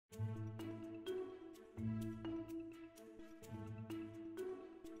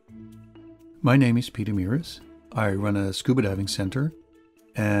My name is Peter Miras. I run a scuba diving center,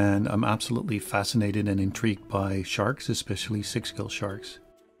 and I'm absolutely fascinated and intrigued by sharks, especially sixgill sharks.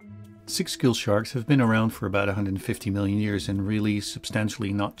 Sixgill sharks have been around for about 150 million years and really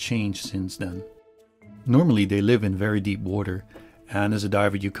substantially not changed since then. Normally they live in very deep water, and as a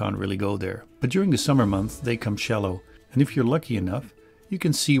diver you can't really go there. But during the summer months they come shallow, and if you're lucky enough, you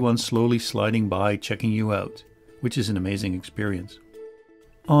can see one slowly sliding by checking you out, which is an amazing experience.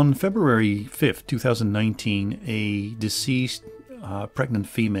 On February 5th, 2019, a deceased pregnant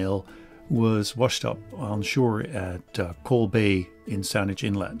female was washed up on shore at Coal Bay in Saanich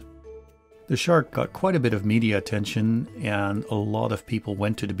Inlet. The shark got quite a bit of media attention, and a lot of people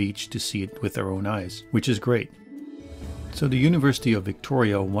went to the beach to see it with their own eyes, which is great. So the University of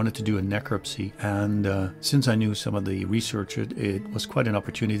Victoria wanted to do a necropsy, and since I knew some of the researchers, it was quite an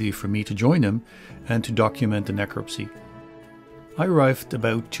opportunity for me to join them and to document the necropsy. I arrived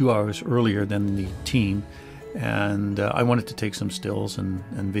about 2 hours earlier than the team, and I wanted to take some stills and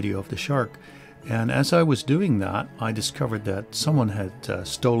video of the shark. And as I was doing that, I discovered that someone had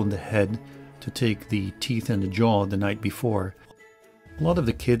stolen the head to take the teeth and the jaw the night before. A lot of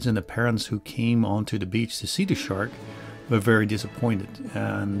the kids and the parents who came onto the beach to see the shark were very disappointed,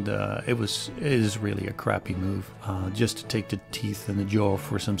 and it is really a crappy move just to take the teeth and the jaw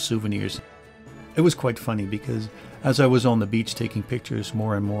for some souvenirs. It was quite funny because as I was on the beach taking pictures,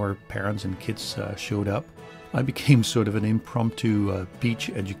 more and more parents and kids showed up. I became sort of an impromptu beach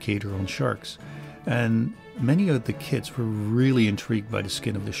educator on sharks, and many of the kids were really intrigued by the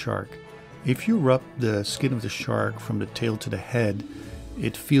skin of the shark. If you rub the skin of the shark from the tail to the head,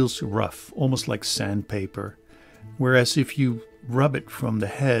 it feels rough, almost like sandpaper. Whereas if you rub it from the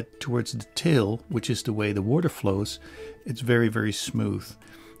head towards the tail, which is the way the water flows, it's very, very smooth.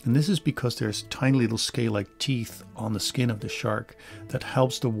 And this is because there's tiny little scale-like teeth on the skin of the shark that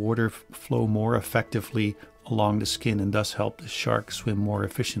helps the water flow more effectively along the skin and thus help the shark swim more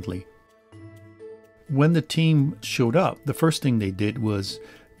efficiently. When the team showed up, the first thing they did was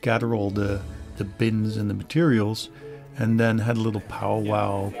gather all the bins and the materials, and then had a little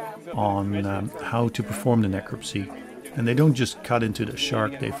powwow on how to perform the necropsy. And they don't just cut into the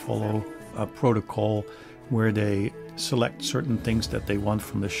shark, they follow a protocol where they select certain things that they want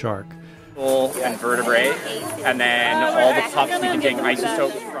from the shark. And vertebrae, and then all the pups we can take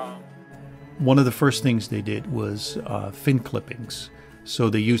isotopes from. One of the first things they did was fin clippings. So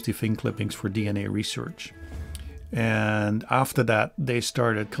they used the fin clippings for DNA research. And after that, they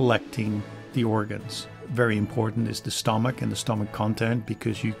started collecting the organs. Very important is the stomach and the stomach content,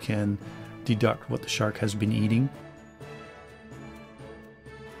 because you can deduct what the shark has been eating.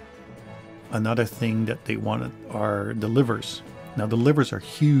 Another thing that they wanted are the livers. Now the livers are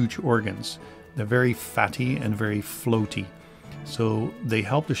huge organs. They're very fatty and very floaty. So they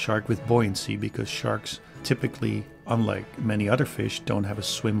help the shark with buoyancy, because sharks typically, unlike many other fish, don't have a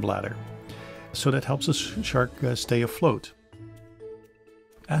swim bladder. So that helps the shark stay afloat.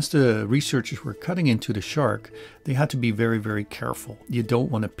 As the researchers were cutting into the shark, they had to be very, very careful. You don't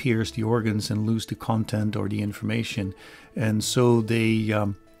want to pierce the organs and lose the content or the information. And so they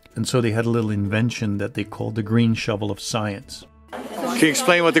had a little invention that they called the green shovel of science. Can you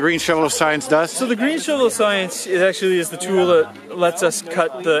explain what the green shovel of science does? So the green shovel of science is the tool that lets us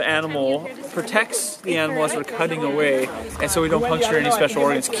cut the animal, protects the animal as we're cutting away, and so we don't puncture any special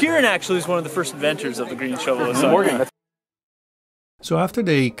organs. Kieran actually is one of the first inventors of the green shovel of science. So after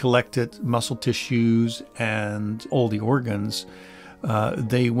they collected muscle tissues and all the organs,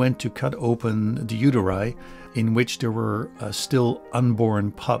 they went to cut open the uteri, in which there were still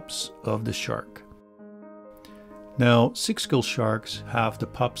unborn pups of the shark. Now, sixgill sharks have the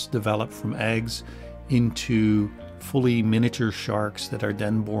pups develop from eggs into fully miniature sharks that are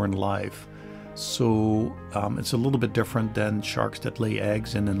then born live. So it's a little bit different than sharks that lay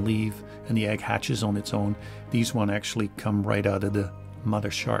eggs and then leave and the egg hatches on its own. These ones actually come right out of the mother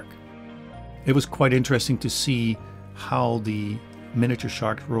shark. It was quite interesting to see how the miniature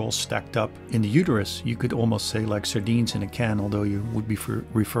sharks were all stacked up in the uterus. You could almost say like sardines in a can, although you would be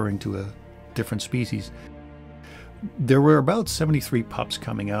referring to a different species. There were about 73 pups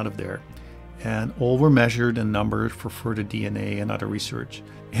coming out of there, and all were measured and numbered for further DNA and other research.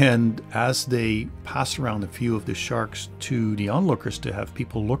 And as they passed around a few of the sharks to the onlookers to have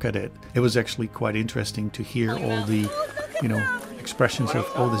people look at it, it was actually quite interesting to hear all the, expressions of,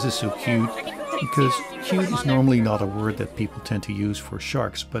 oh, this is so cute. Because cute is normally not a word that people tend to use for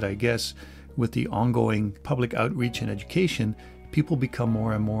sharks, but I guess with the ongoing public outreach and education, people become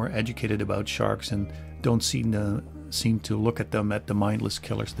more and more educated about sharks and don't seem to look at them as the mindless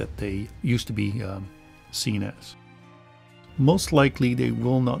killers that they used to be seen as. Most likely they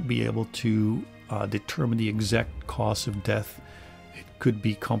will not be able to determine the exact cause of death. It could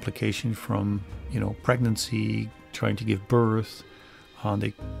be complication from, pregnancy, trying to give birth.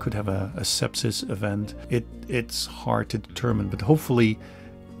 They could have a sepsis event. It's hard to determine, but hopefully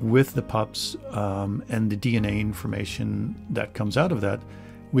with the pups and the DNA information that comes out of that,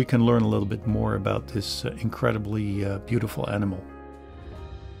 we can learn a little bit more about this incredibly beautiful animal.